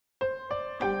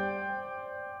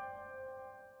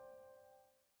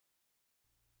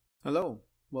Hello,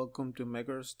 welcome to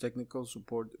Megger's Technical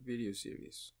Support video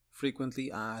series,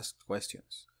 Frequently Asked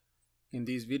Questions. In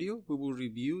this video, we will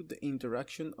review the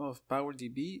interaction of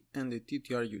PowerDB and the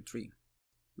TTRU3.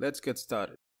 Let's get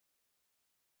started.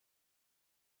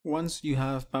 Once you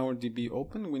have PowerDB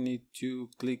open, we need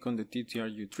to click on the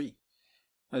TTRU3.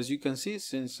 As you can see,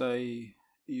 since I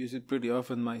use it pretty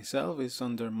often myself, it's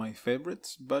under my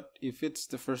favorites, but if it's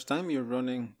the first time you're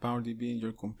running PowerDB in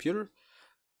your computer,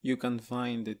 you can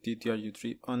find the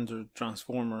TTRU3 under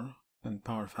Transformer and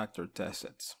Power Factor test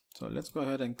sets. So let's go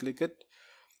ahead and click it.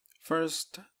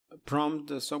 First prompt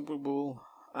the software will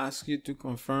ask you to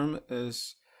confirm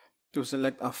is to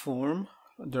select a form.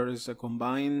 There is a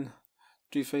combined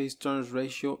three-phase turns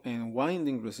ratio and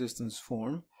winding resistance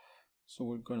form. So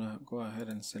we're gonna go ahead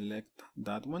and select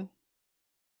that one.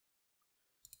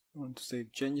 I want to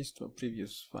save changes to a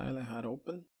previous file I had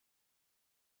open.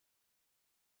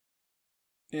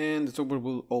 And the software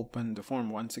will open the form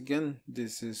once again.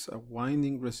 This is a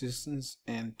winding resistance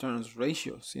and turns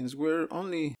ratio. Since we're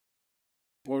only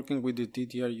working with the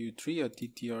TTRU3, a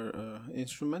TTR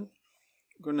instrument,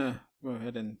 I'm gonna go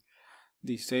ahead and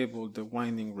disable the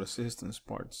winding resistance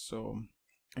part. So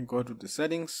I go to the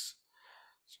settings.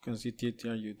 As you can see,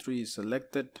 TTRU3 is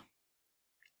selected.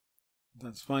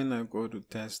 That's fine. I'll go to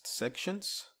test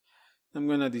sections. I'm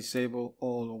gonna disable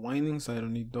all the windings, I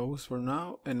don't need those for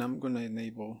now, and I'm gonna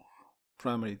enable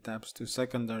primary taps to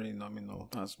secondary nominal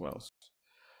as well.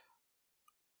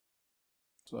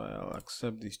 So I'll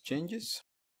accept these changes,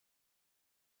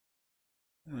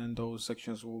 and those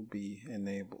sections will be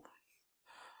enabled.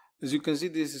 As you can see,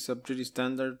 this is a pretty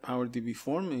standard PowerDB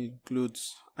form. It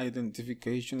includes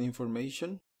identification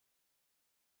information.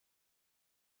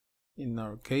 In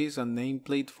our case, a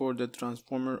nameplate for the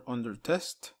transformer under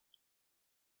test,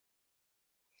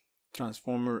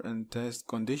 transformer and test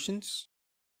conditions,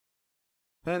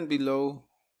 and below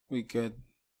we get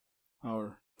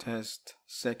our test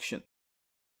section.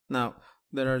 Now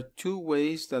there are two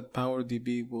ways that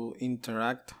PowerDB will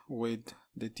interact with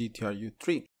the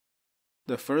TTRU3.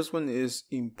 The first one is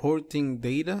importing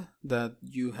data that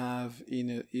you have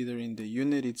either in the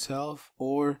unit itself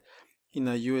or in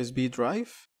a USB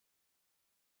drive,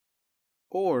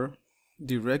 or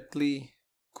directly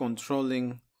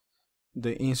controlling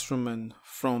the instrument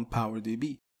from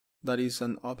PowerDB. That is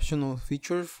an optional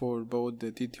feature for both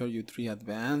the TTRU3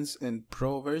 Advanced and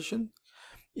Pro version.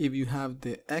 If you have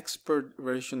the Expert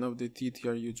version of the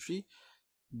TTRU3,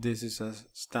 this is a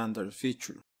standard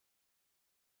feature.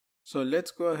 So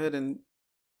let's go ahead and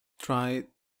try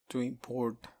to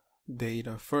import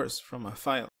data first from a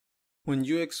file. When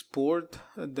you export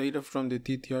data from the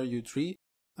TTRU3,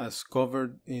 as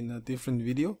covered in a different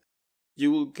video, you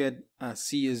will get a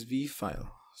CSV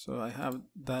file. So I have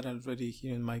that already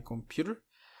here in my computer.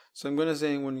 So I'm going to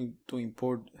say I'm going to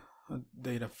import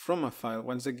data from a file.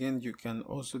 Once again, you can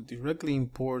also directly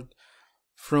import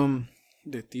from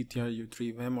the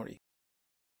TTRU3 memory.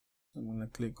 I'm going to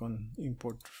click on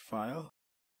import file.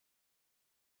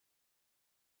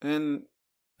 And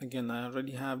again, I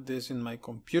already have this in my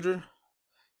computer.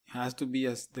 It has to be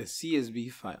as the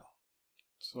CSV file.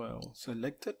 So I'll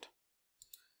select it.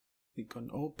 Click on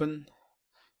open.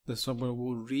 The software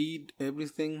will read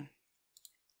everything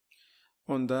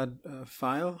on that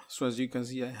file. So as you can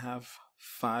see, I have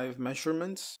 5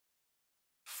 measurements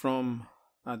from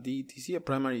a DTC, a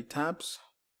primary taps,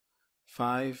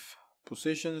 5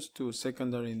 positions to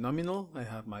secondary nominal. I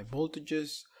have my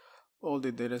voltages, all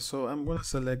the data. So I'm going to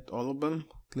select all of them.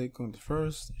 Click on the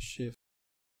first, shift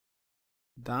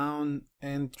down,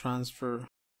 and transfer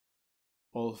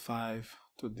all 5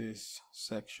 to this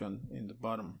section in the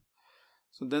bottom.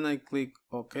 So then I click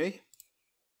OK.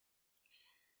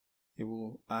 It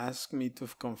will ask me to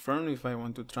confirm if I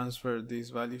want to transfer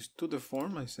these values to the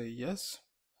form. I say yes,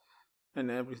 and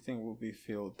everything will be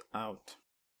filled out.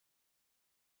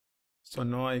 So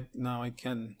now I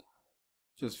can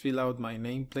just fill out my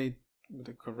nameplate with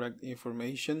the correct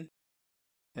information,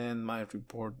 and my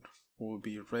report will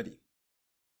be ready.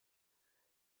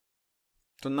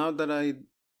 So now that I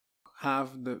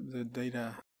have the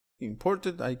data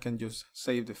imported, I can just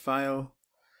save the file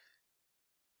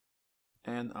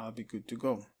and I'll be good to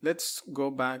go. Let's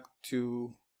go back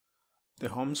to the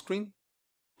home screen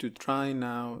to try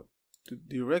now to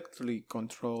directly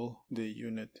control the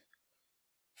unit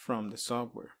from the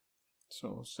software.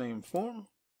 So same form.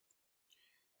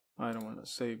 I don't want to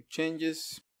save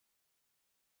changes.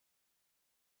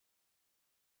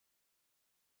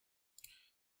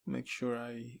 Make sure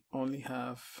I only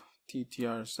have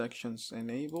TTR sections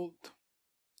enabled.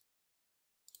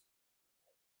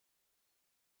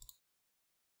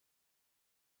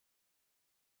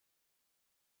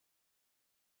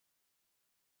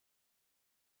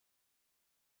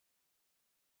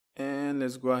 And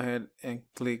let's go ahead and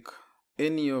click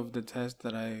any of the tests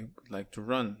that I would like to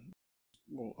run.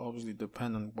 Will obviously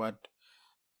depend on what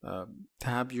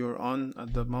tab you're on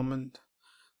at the moment.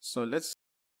 So let's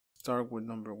start with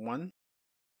number 1.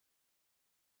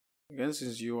 Again,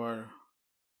 since you are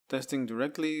testing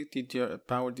directly,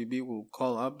 PowerDB will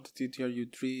call up the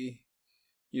TTRU3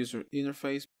 user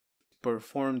interface,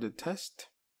 perform the test,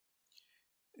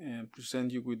 and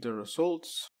present you with the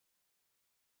results.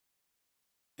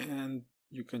 And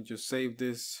you can just save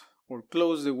this or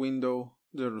close the window.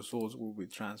 The results will be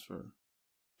transferred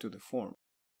to the form.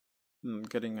 I'm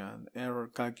getting an error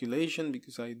calculation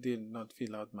because I did not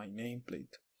fill out my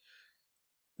nameplate.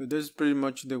 But this is pretty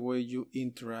much the way you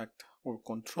interact or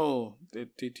control the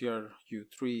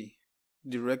TTRU3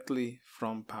 directly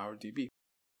from PowerDB.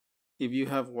 If you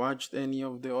have watched any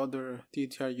of the other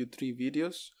TTRU3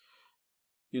 videos,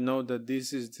 you know that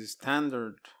this is the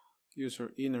standard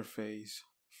user interface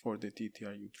for the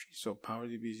TTRU3. So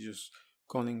PowerDB is just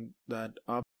calling that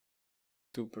up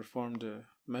to perform the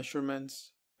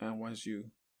measurements, and once you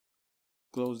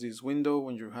close this window,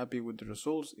 when you're happy with the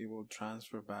results, it will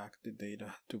transfer back the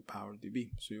data to PowerDB,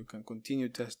 so you can continue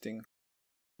testing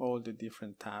all the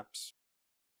different tabs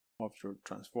of your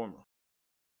transformer.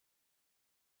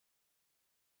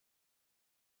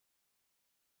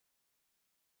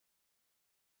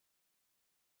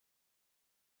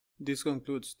 This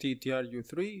concludes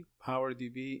TTRU3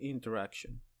 PowerDB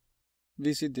interaction.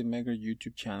 Visit the Megger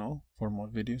YouTube channel for more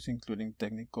videos including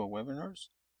technical webinars,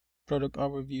 product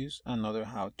overviews, and other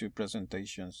how-to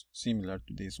presentations similar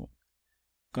to this one.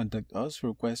 Contact us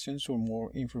for questions or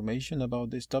more information about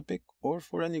this topic, or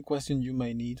for any question you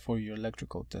may need for your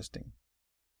electrical testing.